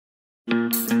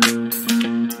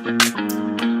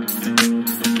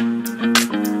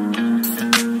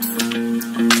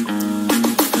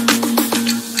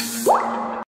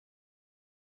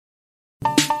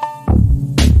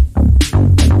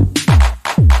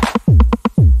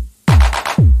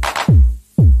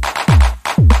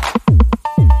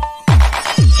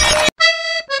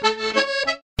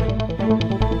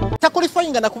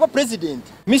Na kuba president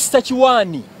Mr.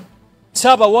 Chiwani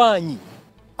Saba Wanyi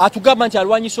atugamba nti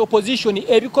alwanyisa opposition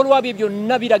ebikolwa bye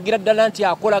byonna biragira ddala nti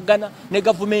akolagana ne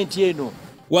government yeno.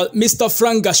 Well, Mr.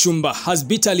 Frank Gashumba has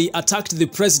bitterly attacked the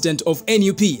president of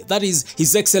NUP, that is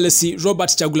His Excellency Robert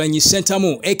Kyagulanyi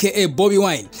Ssentamu, aka Bobi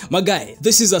Wine. My guy,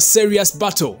 this is a serious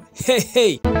battle.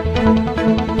 Hey.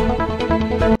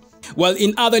 Well,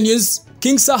 in other news,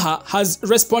 King Saha has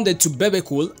responded to Bebe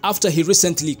Cool after he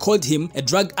recently called him a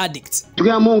drug addict.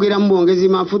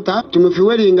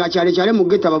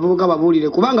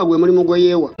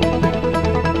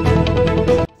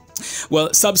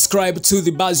 Well, subscribe to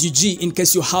the Buzz UG in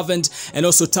case you haven't, and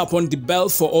also tap on the bell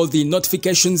for all the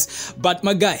notifications. But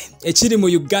my guy, echiri mu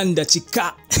Uganda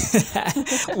chika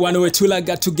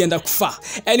wanowetulaga tugenda kufa.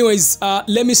 Anyways,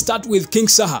 let me start with King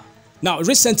Saha. Now,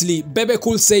 recently, Bebe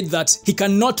Cool said that he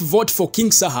cannot vote for King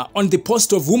Saha on the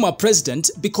post of Wuma president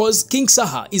because King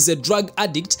Saha is a drug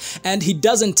addict and he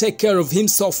doesn't take care of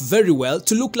himself very well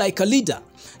to look like a leader.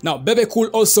 Now, Bebe Cool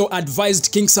also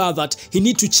advised King Saha that he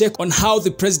need to check on how the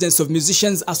presidents of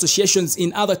musicians associations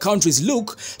in other countries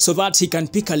look so that he can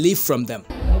pick a leaf from them.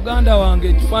 Muganda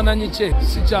wange kifaananyi kye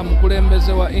si kya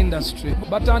mukulembeze wa industry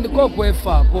batandika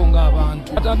okwefaako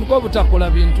ng'abantu batandika obutakola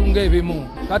bintu ng'ebimu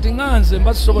kati nganze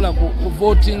mbasobola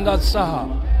kuvootinga Saha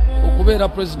okubeera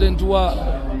president wa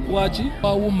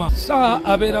Wuma. Saha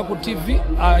abeera ku TV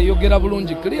ayogera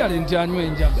bulungi clearly nti anywa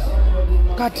enjaga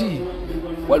kati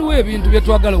waliwo ebintu bye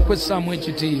twagala okwessaamu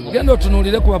ekitiibwa. Genda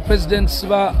otunuulire ku bapresidents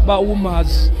ba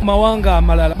Wumas mawanga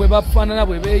amalala bwe bafaanana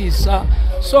bwe beeyisa.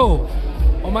 So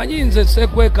omanyi nze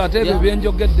sekwekata ebyo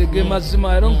byenjogedde ge mazima.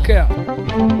 I don't care.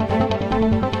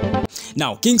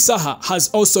 Now, King Saha has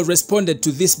also responded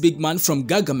to this big man from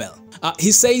Gargamel.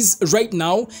 He says right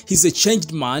now he's a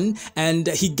changed man and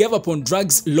he gave up on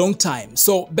drugs long time.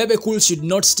 So Bebe Cool should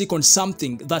not stick on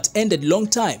something that ended long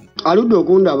time.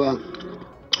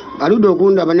 Aludo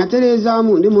okundaba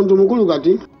naterezaamu ndi muntu mukulu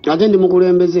kati ate ndi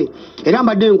mukulembeze era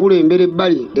mbadde nkulembera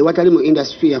ebbali ewatali mu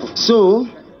industry yaffe. So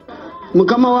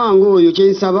mukama wange oyo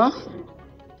kyensaba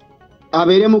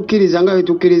abeere mukkiriza nga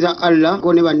betukkiriza Allah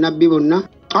ko ne bannabbi bonna.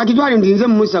 Ati twali nzinze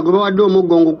mu Musa gwe bawadde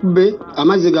omuggongo kubbe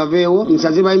amazzi gaveewo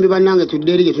nsaze bayimbi bannange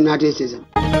tudde eri gye tunaateeseza.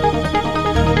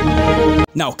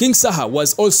 Now, King Saha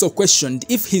was also questioned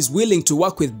if he's willing to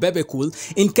work with Bebe Cool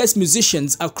in case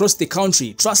musicians across the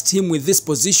country trust him with this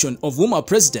position of Wuma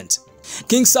president.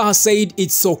 King Saha said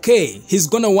it's okay, he's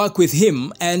gonna work with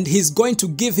him and he's going to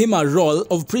give him a role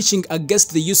of preaching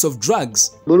against the use of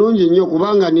drugs. Bulungi nnyo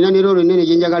kubanga nina ne role nene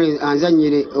gye njagala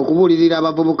anzannyire okubuulirira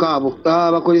abavubuka abo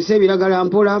bakozese ebiragala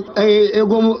mpola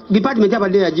ego department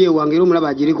abadde yajeewange era omulaba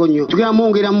agiriko nnyo. Tugenda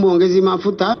mwongeramu bwongezi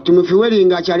mafuta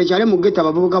tumufiweringa kyale mu getta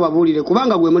abavubuka babuulire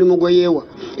kubanga gwe mulimu gwe yeewa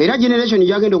era generation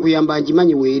gyagenda okuyamba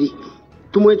nkimanyi weeri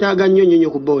tumwetaaga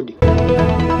nnyo ku board.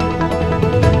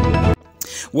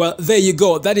 Well, there you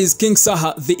go. That is King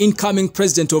Saha, the incoming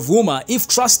president of Wuma, if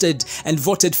trusted and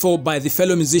voted for by the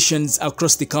fellow musicians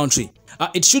across the country.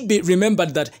 It should be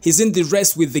remembered that he's in the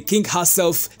race with the king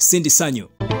herself, Cindy Sanyu.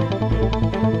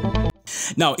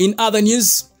 Now, in other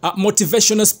news, a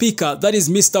motivational speaker, that is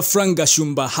Mr. Frank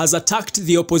Gashumba, has attacked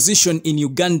the opposition in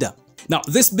Uganda. Now,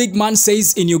 this big man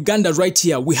says in Uganda right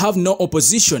here, we have no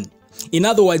opposition. In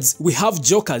other words, we have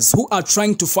jokers who are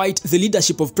trying to fight the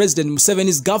leadership of President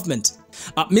Museveni's government.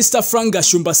 Mr. Frank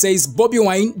Gashumba says Bobi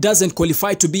Wine doesn't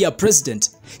qualify to be a president.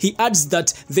 He adds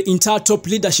that the entire top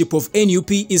leadership of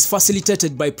NUP is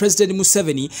facilitated by President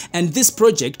Museveni, and this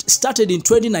project started in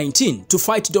 2019 to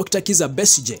fight Dr. Kizza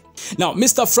Besigye. Now,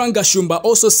 Mr. Frank Gashumba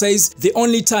also says the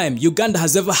only time Uganda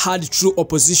has ever had true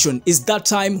opposition is that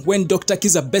time when Dr.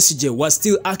 Kizza Besigye was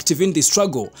still active in the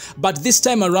struggle. But this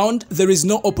time around, there is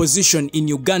no opposition in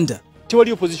Uganda.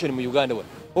 Tiwali opposition mu Uganda wa.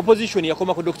 Opposition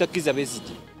yakoma ku Dr. Kizza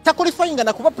Besigye. Takwalifyinga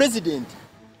na kuba president.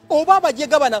 Oba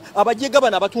abajegabana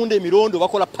abatunda emirondo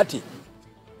bakola party.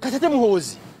 Katate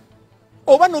muhozi.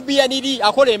 Oba nubiyaniri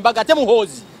akola embaga te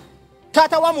muhozi.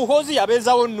 Tata wa muhozi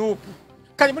abezawo nupu.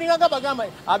 Kali mulinga bagamba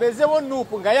abezewo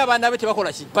nupu nga yabana bete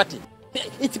bakola party.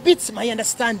 It beats my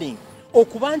understanding.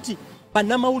 Okubanti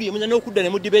banamawuli muna n'okudda ne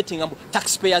mu debating ambu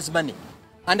taxpayers money.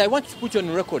 And I want to put you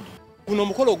on record. Kuno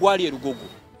mukolo gwali erugogo.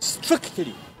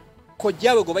 Strictly.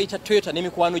 Kojjawe go bayita Toyota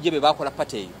n'emikwano gye be bakola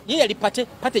party eyo. Ye yali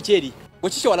party kyeri.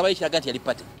 Gwekicho walaba yikiraga nti yali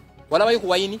party. Walaba ku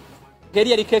wayini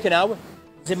Keri yali keke nawe.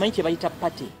 Ze manyi kye bayita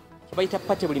pate. Kye bayita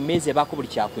pate buli meze bako buli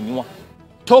kyakunywa.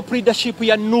 Top leadership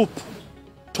ya NUP.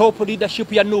 Top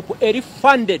leadership ya NUP eri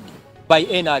funded by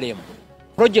NRM.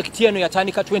 Project yeno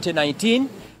yatandika 2019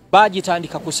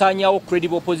 bagitandika kusanyawo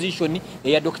credible opposition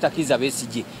eya Dr. Kizza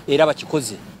Besigye era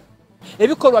bakikoze.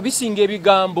 Ebikolwa bisinga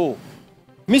ebigambo.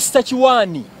 Mr.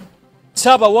 Kiwani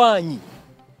Ssabawanyi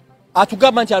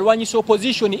atugamba nti alwanyisa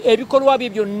opposition ebikolwa bye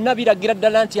byonna biragira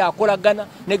ddala nti akolagana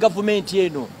ne gavumenti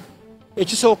eno.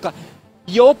 Ekisooka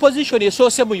ye opposition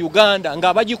esoose mu Uganda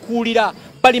ng'abagikuulira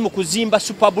bali mu kuzimba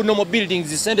superabnormal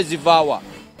buildings sente zivaawa.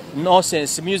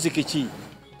 Nonsense music ki.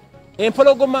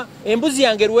 Empologoma embuzi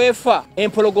yange lwefa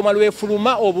empologoma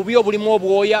lwefuluma obubi obulimu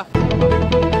obwoya.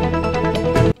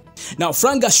 Now,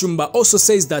 Frank Gashumba also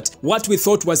says that what we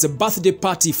thought was a birthday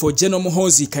party for General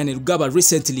Muhoozi Kainerugaba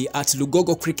recently at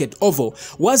Lugogo Cricket Oval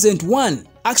wasn't one.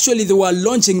 Actually, they were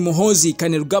launching Muhoozi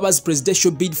Kainerugaba's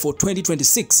presidential bid for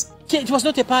 2026. It was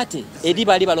not a party. Edi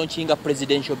bali launching a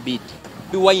presidential bid.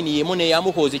 Bobi Wine yemu ne ya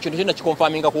Muhoozi kintu kyonna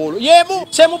kikonfaminga ku yemu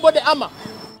same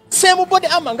body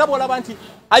ama ngabo labanti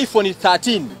iPhone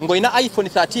 13 ngo ina iPhone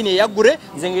 13 eyagure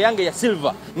nzenge yange ya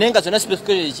silver nenga zona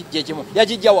specification jekimu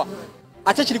yajijawa.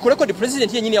 Ate kiri ku record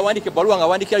president yenyini yawandike baluwa nga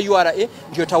wandikira URA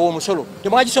njotawo omusolo.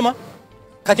 Temwagisoma?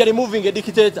 Kati ali moving a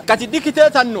dictator. Kati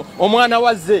dictator nno omwana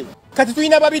wazze. Kati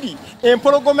tuyina babiri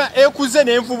empologoma ekuze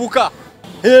n'envubuka.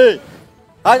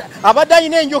 Abadde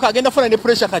ine enjoka agenda funa ne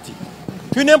pressure kati.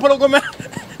 Tuyina empologoma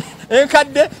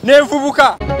enkadde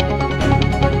n'envubuka.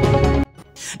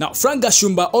 Now, Frank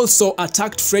Gashumba also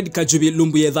attacked Fred Kajubi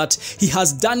Lumbuye that he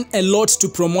has done a lot to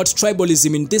promote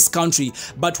tribalism in this country,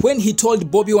 but when he told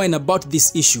Bobi Wine about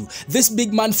this issue, this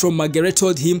big man from Magere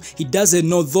told him he doesn't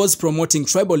know those promoting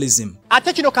tribalism.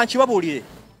 Ate kino kankibabuulire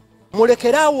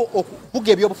mulekerawo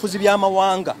okuvuga ebyobufuzi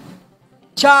by'amawanga.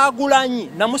 Kyagulanyi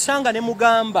namusanga ne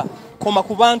mugamba koma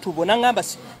ku bantu bo nangamba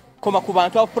koma ku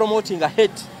bantu aba promoting a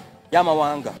hate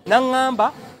y'amawanga.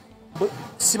 Nangamba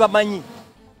sibamanyi.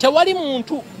 Tewali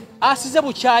muntu asize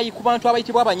bukyayi ku bantu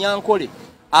abayitibwa abanyankole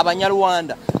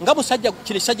abanyarwanda nga musajja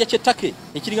kirisajja kyetake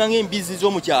ekiringa ng'embizi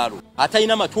z'omukyalo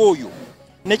atayina matwoyo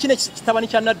nekine kitabani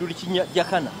kya Nadduli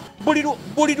kinjakana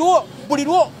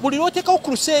bulirwo tekawo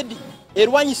crusade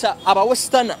erwanyisa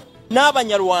abawestana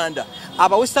n'abanyarwanda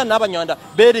n'abanyarwanda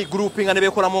beri grouping ne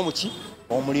bekolamu omuki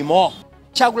omulimo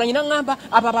Kyagulanyi nangamba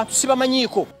aba bantu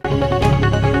sibamanyiiko.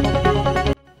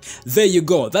 There you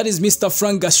go. That is Mr.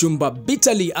 Frank Gashumba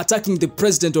bitterly attacking the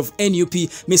president of NUP,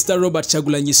 Mr. Robert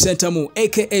Kyagulanyi Ssentamu,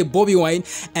 aka Bobi Wine,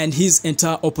 and his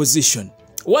entire opposition.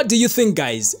 What do you think,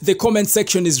 guys? The comment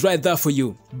section is right there for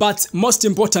you. But most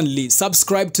importantly,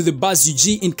 subscribe to the Buzz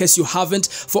UG in case you haven't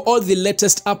for all the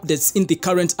latest updates in the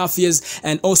current affairs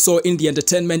and also in the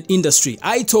entertainment industry.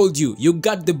 I told you, you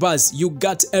got the buzz, you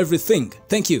got everything.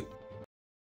 Thank you.